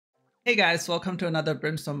Hey guys, welcome to another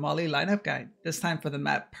Brimstone Molly lineup guide, this time for the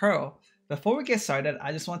map Pearl. Before we get started,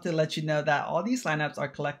 I just want to let you know that all these lineups are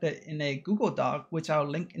collected in a Google Doc, which I'll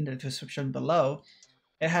link in the description below.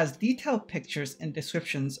 It has detailed pictures and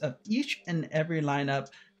descriptions of each and every lineup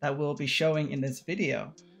that we'll be showing in this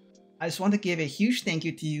video. I just want to give a huge thank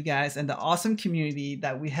you to you guys and the awesome community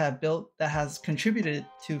that we have built that has contributed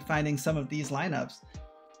to finding some of these lineups.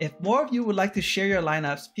 If more of you would like to share your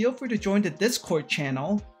lineups, feel free to join the Discord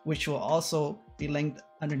channel, which will also be linked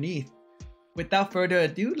underneath. Without further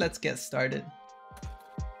ado, let's get started.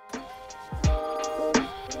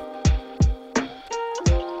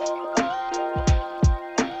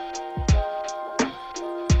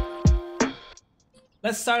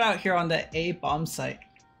 Let's start out here on the A bomb site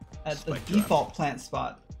at the default plant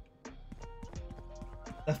spot.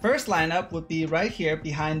 The first lineup would be right here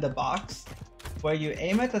behind the box, where you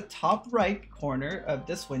aim at the top right corner of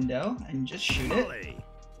this window and just shoot it.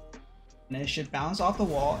 And it should bounce off the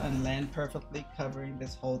wall and land perfectly, covering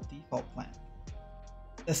this whole default plant.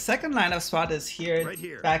 The second lineup spot is here,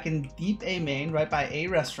 back in deep A main, right by A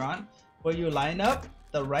restaurant, where you line up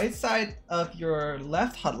the right side of your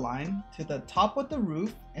left hut line to the top of the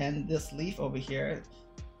roof and this leaf over here.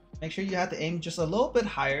 Make sure you have to aim just a little bit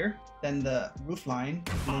higher than the roof line,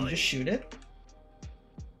 and then just shoot it.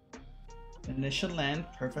 And it should land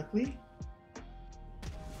perfectly,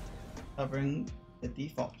 covering the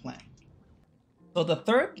default plant. So the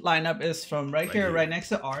third lineup is from right here, right next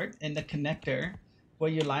to Art, in the connector, where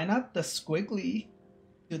you line up the squiggly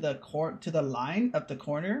to the line of the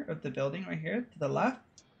corner of the building right here to the left,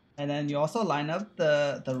 and then you also line up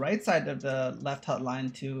the right side of the left hut line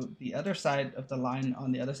to the other side of the line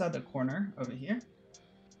on the other side of the corner over here,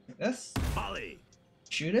 like this.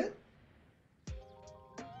 Shoot it.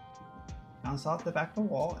 Bounce off the back of the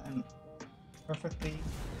wall and perfectly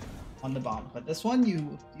on the bomb. But this one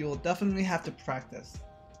you'll definitely have to practice.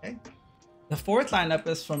 Okay. The fourth lineup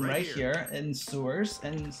is from right here in sewers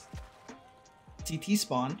and CT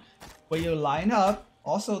spawn, where you line up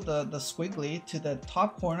also the squiggly to the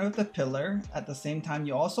top corner of the pillar. At the same time,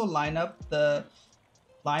 you also line up the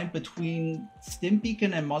line between Stim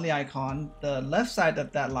Beacon and Molly Icon, the left side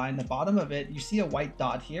of that line, the bottom of it. You see a white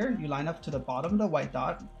dot here. You line up to the bottom of the white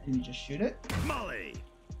dot and you just shoot it. Molly.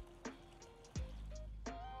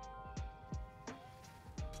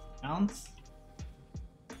 Bounce,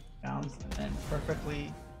 and then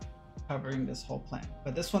perfectly covering this whole plant.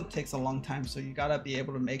 But this one takes a long time, so you gotta be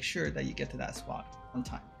able to make sure that you get to that spot on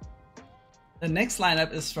time. The next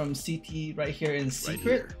lineup is from CT right here in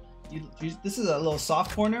secret. This is a little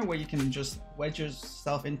soft corner where you can just wedge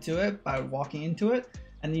yourself into it by walking into it,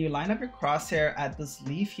 and then you line up your crosshair at this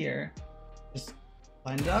leaf here. Just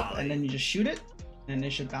line it up, and then you just shoot it, and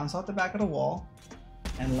it should bounce off the back of the wall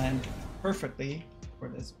and land perfectly for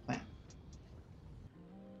this plant.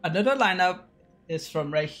 Another lineup is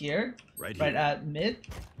from right here, right at mid.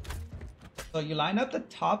 So you line up the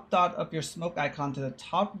top dot of your smoke icon to the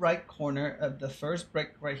top right corner of the first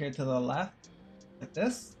brick right here to the left, like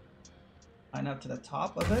this. Line up to the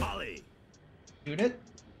top of it, shoot it,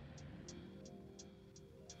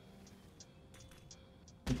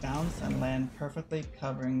 bounce and land perfectly,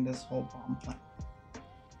 covering this whole bomb plant.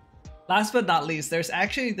 Last but not least, there's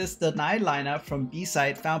actually this denied lineup from B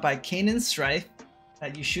side found by KaynenStrife,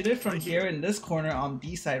 that you shoot it from here in this corner on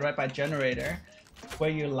B side right by generator, where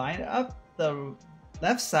you line up the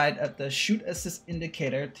left side of the shoot assist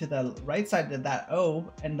indicator to the right side of that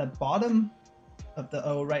O, and the bottom of the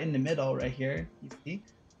O right in the middle right here, you see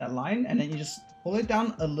that line, and then you just pull it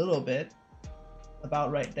down a little bit,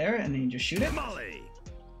 about right there, and then you just shoot it.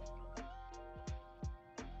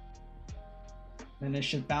 And it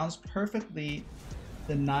should bounce perfectly,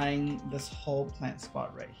 denying this whole plant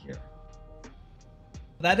spot right here.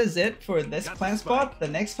 That is it for this plant spot. The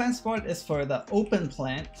next plant spot is for the open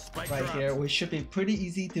plant right here, which should be pretty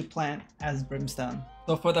easy to plant as Brimstone.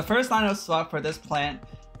 So for the first lineup spot for this plant,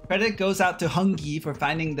 credit goes out to Hungee for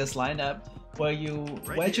finding this lineup, where you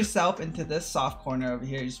wedge yourself into this soft corner over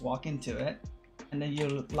here. You just walk into it, and then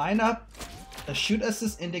you line up the shoot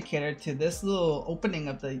assist indicator to this little opening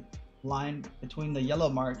of the line between the yellow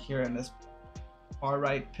mark here and this far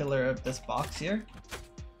right pillar of this box here.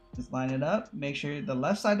 Just line it up. Make sure the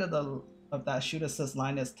left side of that shoot assist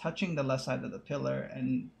line is touching the left side of the pillar,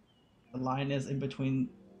 and the line is in between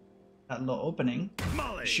that little opening.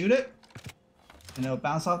 Shoot it, and it'll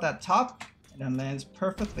bounce off that top and then lands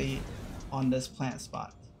perfectly on this plant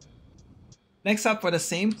spot. Next up, for the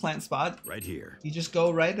same plant spot, right here, you just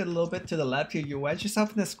go right a little bit to the left here. You wedge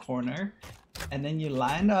yourself in this corner, and then you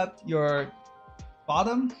line up your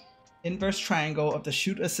bottom inverse triangle of the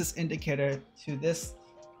shoot assist indicator to this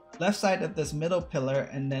left side of this middle pillar,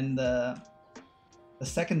 and then the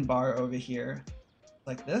second bar over here,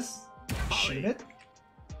 like this. Shoot it.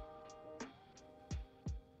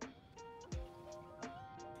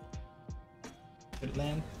 Should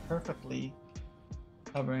land perfectly,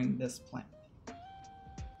 covering this plant.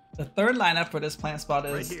 The third lineup for this plant spot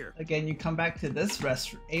is, again, you come back to this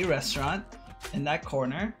restaurant in that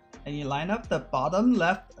corner, and you line up the bottom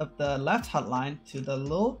left of the left hut line to the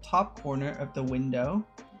little top corner of the window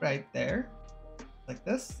right there, like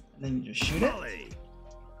this, and then you just shoot it.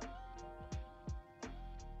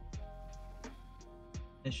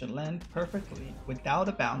 It should land perfectly without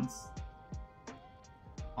a bounce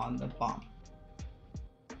on the bomb.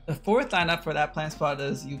 The fourth lineup for that plant spot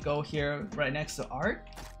is you go here right next to Art,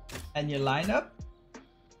 and you line up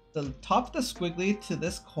the top of the squiggly to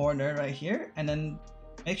this corner right here, and then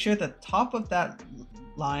make sure the top of that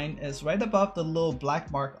line is right above the little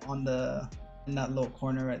black mark on in that little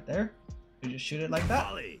corner right there. You just shoot it like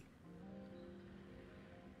that.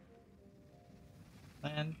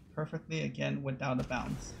 Land perfectly again without a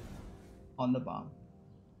bounce on the bomb,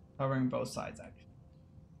 covering both sides actually.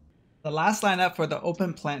 The last lineup for the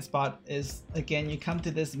open plant spot is, again, you come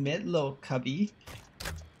to this mid little cubby,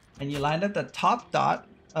 and you line up the top dot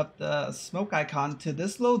of the smoke icon to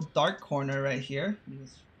this little dark corner right here. You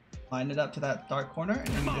just line it up to that dark corner, and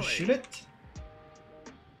then you just shoot it.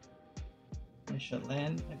 It should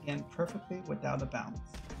land again perfectly without a bounce.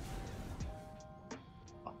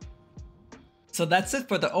 So that's it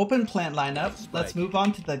for the open plant lineup. Let's move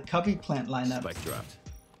on to the cubby plant lineup.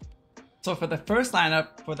 So for the first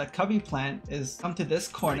lineup for the cubby plant is come to this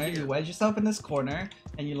corner, you wedge yourself in this corner,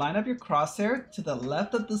 and you line up your crosshair to the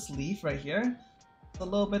left of this leaf right here, a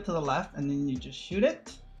little bit to the left, and then you just shoot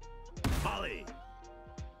it.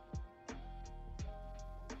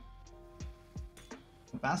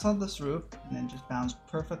 Bounce on this roof, and then just bounce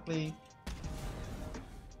perfectly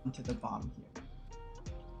into the bomb here.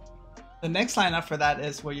 The next lineup for that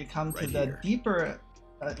is where you come to the deeper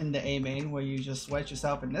in the A main, where you just wedge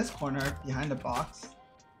yourself in this corner behind the box,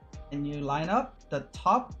 and you line up the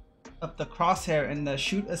top of the crosshair in the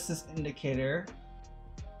shoot assist indicator,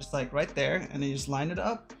 just like right there, and then you just line it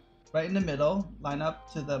up right in the middle, line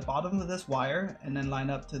up to the bottom of this wire, and then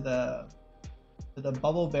line up to the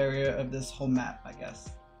bubble barrier of this whole map, I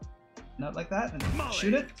guess. Not like that, and then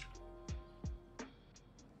shoot it.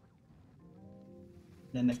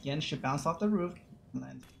 Then again, should bounce off the roof and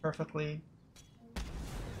land perfectly,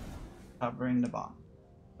 covering the bomb.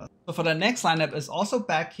 So for the next lineup is also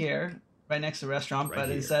back here, right next to the restaurant,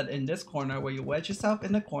 but instead in this corner where you wedge yourself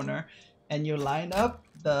in the corner, and you line up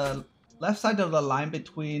the left side of the line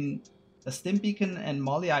between the stim beacon and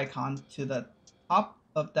molly icon to the top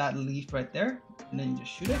of that leaf right there, and then you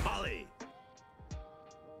just shoot it.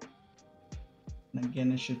 And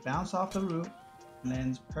again, it should bounce off the roof,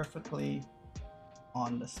 lands perfectly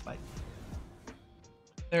on the spike.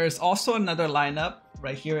 There is also another lineup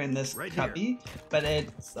right here in this cubby, but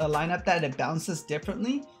it's a lineup that it bounces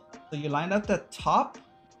differently. So you line up the top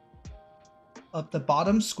of the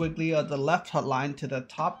bottom squiggly of the left hut line to the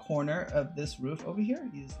top corner of this roof over here.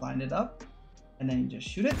 You just line it up, and then you just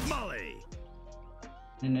shoot it.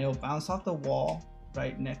 And it'll bounce off the wall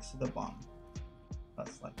right next to the bomb.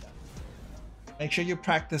 Just like that. Make sure you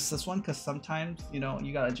practice this one, because sometimes, you know,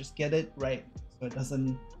 you gotta just get it right so it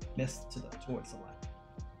doesn't miss towards the left.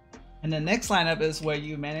 And the next lineup is where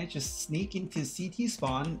you manage to sneak into CT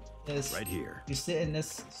spawn. Is right here. You sit in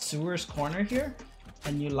this sewers corner here,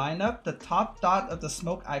 and you line up the top dot of the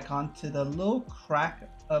smoke icon to the little crack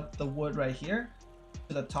of the wood right here,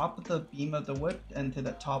 to the top of the beam of the wood, and to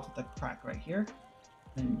the top of the crack right here.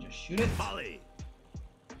 Then you just shoot it.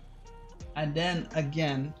 And then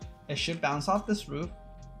again, it should bounce off this roof,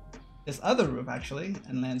 this other roof actually,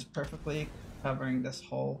 and lands perfectly, covering this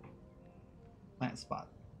whole plant spot.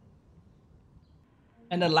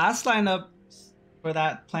 And the last lineup for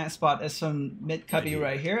that plant spot is from mid cubby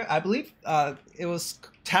right here. I believe it was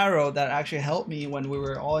Taro that actually helped me when we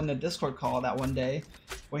were all in the Discord call that one day,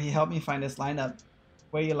 where he helped me find this lineup,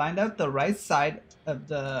 where you lined up the right side of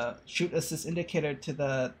the shoot assist indicator to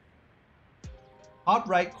the top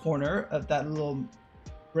right corner of that little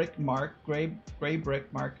brick mark, gray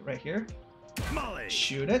brick mark right here.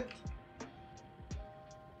 Shoot it.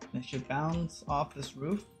 And it should bounce off this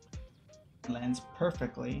roof. Lands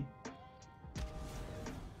perfectly,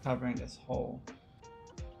 covering this whole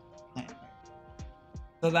plant.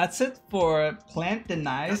 So that's it for plant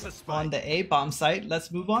denies on the A bomb site.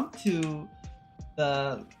 Let's move on to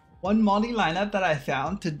the one molly lineup that I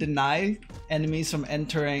found to deny enemies from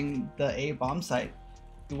entering the A bomb site.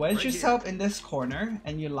 You wedge yourself in this corner,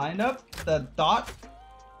 and you line up the dot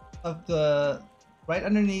of the right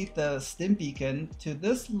underneath the stim beacon to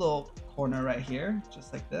this little corner right here,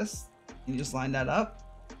 just like this. You just line that up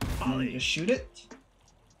and then you just shoot it.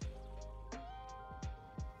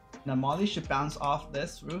 Now Molly should bounce off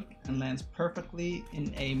this roof and lands perfectly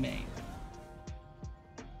in A main,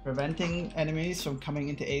 preventing enemies from coming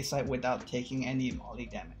into A site without taking any Molly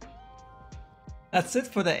damage. That's it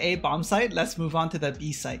for the A bomb site. Let's move on to the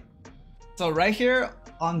B site. So right here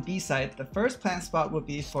on B site, the first plant spot would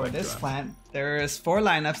be for this plant. There's 4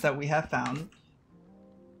 lineups that we have found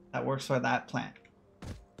that works for that plant.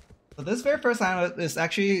 So this very first lineup is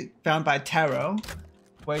actually found by Taro,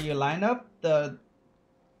 where you line up the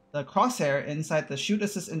crosshair inside the shoot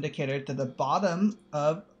assist indicator to the bottom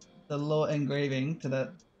of the little engraving, to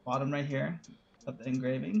the bottom right here of the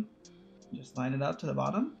engraving. You just line it up to the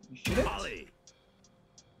bottom, you shoot it.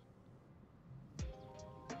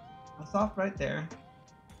 It's off right there.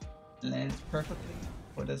 And lands perfectly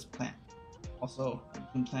for this plant. Also, you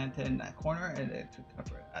can plant it in that corner and it could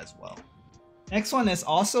cover it as well. Next one is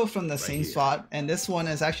also from the same spot, and this one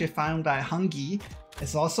is actually found by Hungee.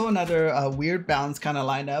 It's also another weird bounce kind of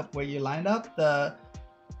lineup where you line up the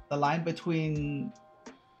line between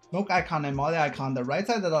smoke icon and Molly icon, the right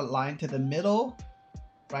side of the line to the middle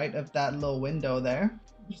right of that little window there.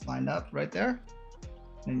 Just lined up right there.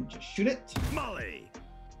 And just shoot it. Molly!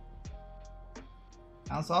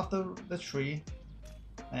 Bounce off the tree.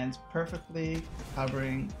 Lands perfectly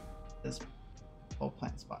covering this whole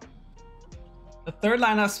plant spot. The third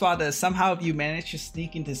lineup spot is somehow if you manage to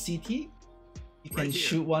sneak into CT, you can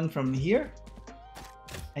shoot one from here.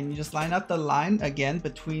 And you just line up the line again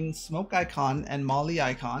between smoke icon and Molly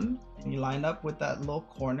icon. And you line up with that little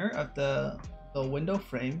corner of the window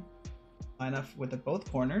frame. Line up with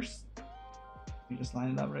both corners. You just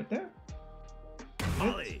line it up right there.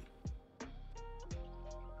 Molly.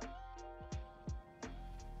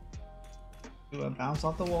 Do a bounce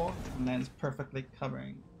off the wall and lands perfectly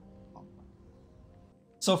covering.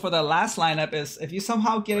 So for the last lineup is if you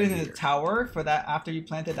somehow get into the tower for that after you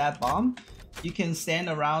planted that bomb, you can stand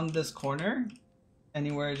around this corner,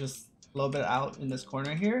 anywhere just a little bit out in this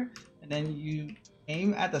corner here, and then you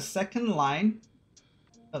aim at the second line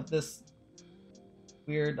of this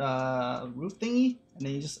weird roof thingy, and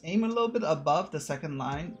then you just aim a little bit above the second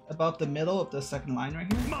line, above the middle of the second line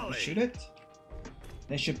right here. You shoot it.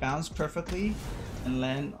 They should bounce perfectly and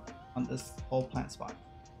land on this whole plant spot.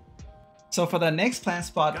 So for the next plant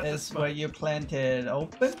spot is where you planted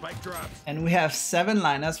open, and we have 7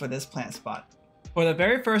 lineups for this plant spot. For the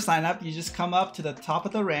very first lineup, you just come up to the top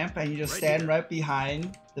of the ramp and you just stand right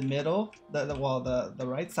behind the middle, the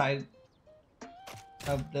right side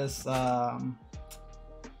of this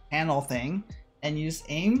panel thing, and you just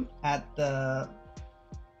aim at the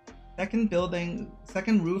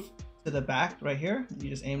second roof to the back right here. You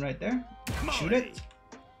just aim right there, shoot it,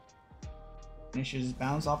 and it should just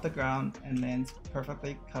bounce off the ground and lands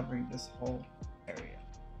perfectly covering this whole area.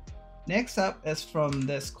 Next up is from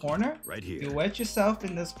this corner. Right here. You wedge yourself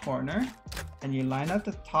in this corner and you line up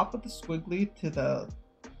the top of the squiggly to the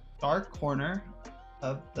dark corner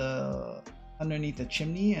of the underneath the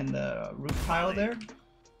chimney and the roof tile there.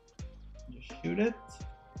 Just shoot it.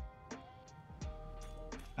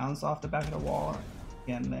 Bounce off the back of the wall.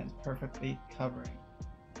 Again, lands perfectly covering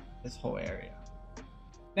this whole area.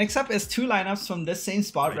 Next up is 2 lineups from this same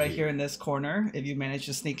spot right here in this corner. If you manage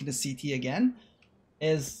to sneak into CT again,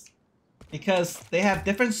 is because they have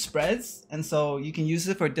different spreads, and so you can use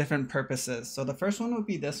it for different purposes. So the first one would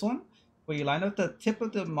be this one, where you line up the tip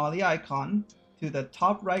of the Molly icon to the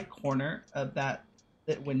top right corner of that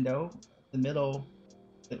lit window, the middle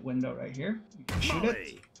lit window right here. You can shoot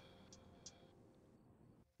it.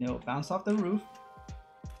 It'll bounce off the roof.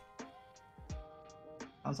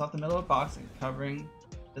 Bounce off the middle of the box and covering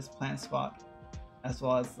this plant spot, as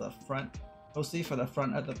well as the front, mostly for the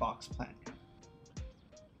front of the box plant.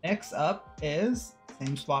 Next up is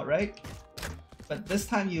same spot, right? But this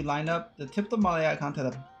time you line up the tip of the Molly icon to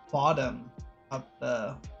the bottom of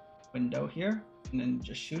the window here, and then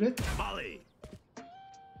just shoot it. Molly.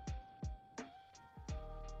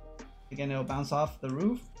 Again, it'll bounce off the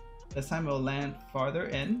roof. This time it'll land farther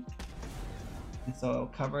in. And so it'll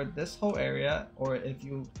cover this whole area, or if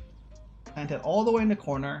you plant it all the way in the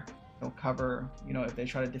corner, it'll cover, if they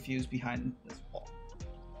try to defuse behind this wall.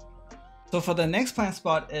 So for the next plant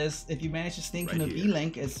spot is if you manage to sneak into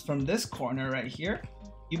B-Link, it's from this corner right here.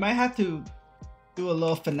 You might have to do a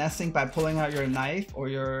little finessing by pulling out your knife or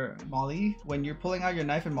your Molly. When you're pulling out your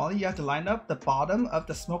knife and Molly, you have to line up the bottom of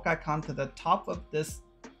the smoke icon to the top of this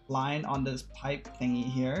line on this pipe thingy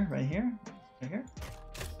here, right here.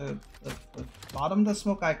 So the bottom of the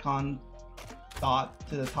smoke icon dot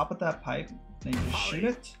to the top of that pipe, then you just shoot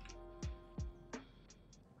it.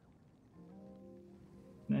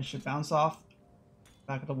 And it should bounce off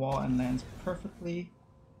back of the wall and lands perfectly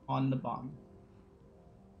on the bomb.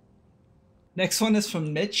 Next one is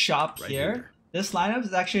from mid shop here. This lineup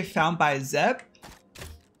is actually found by Zeb.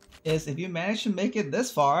 Is if you manage to make it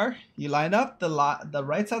this far, you line up the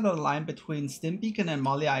right side of the line between Stim Beacon and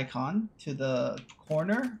Molly Icon to the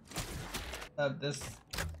corner of this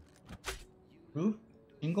roof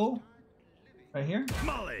angle right here.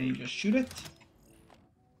 And you just shoot it.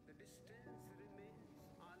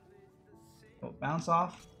 It'll bounce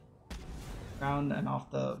off ground and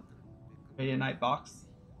off the Radiant box,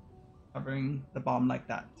 covering the bomb like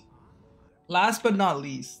that. Last but not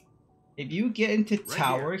least, if you get into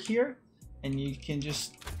tower here and you can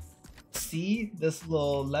just see this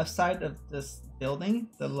little left side of this building,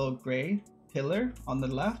 the little gray pillar on the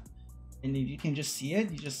left, and if you can just see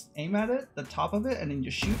it, you just aim at it, the top of it, and then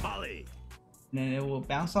you shoot. And then it will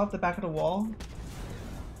bounce off the back of the wall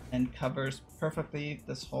and covers perfectly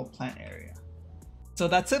this whole plant area. So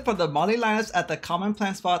that's it for the molly lineups at the common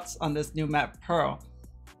plant spots on this new map Pearl.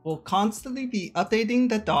 We'll constantly be updating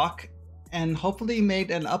the dock and hopefully made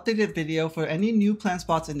an updated video for any new plant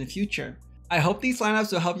spots in the future. I hope these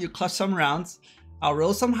lineups will help you clutch some rounds. I'll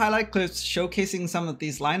roll some highlight clips showcasing some of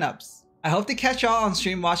these lineups. I hope to catch y'all on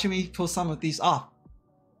stream watching me pull some of these off.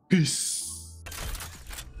 Peace.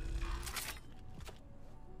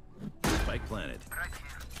 Spike planted.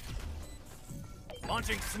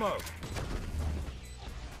 Launching smoke.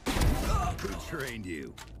 Who trained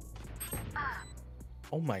you?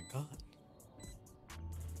 Oh my god.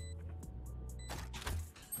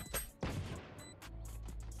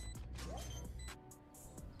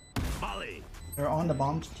 Molly. They're on the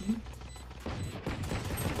bombs team.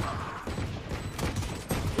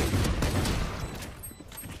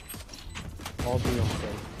 All be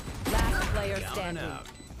okay. Last player standing. Out.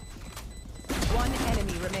 One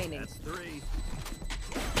enemy remaining. That's 3.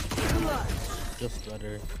 Just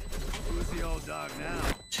better. Who's the old dog now?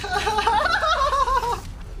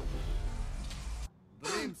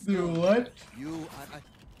 Dude, what? You,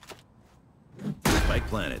 Spike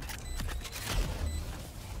planted.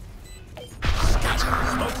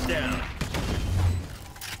 Smoke's down.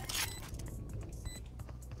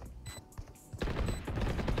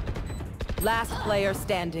 Last player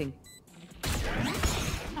standing.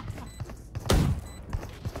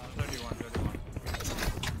 31.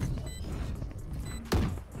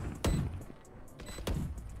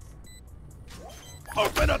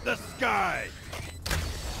 Open up the sky!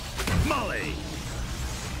 Molly!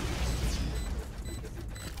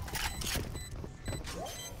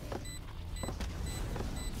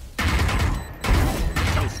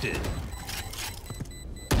 Toasted.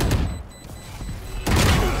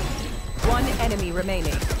 One enemy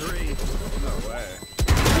remaining. 3. No way.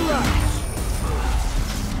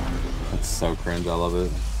 It's so cringe, I love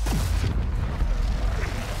it.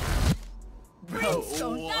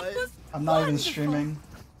 Brimstone, What? I'm not even streaming.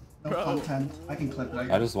 No content. I can clip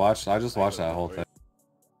it. I just watched that whole thing.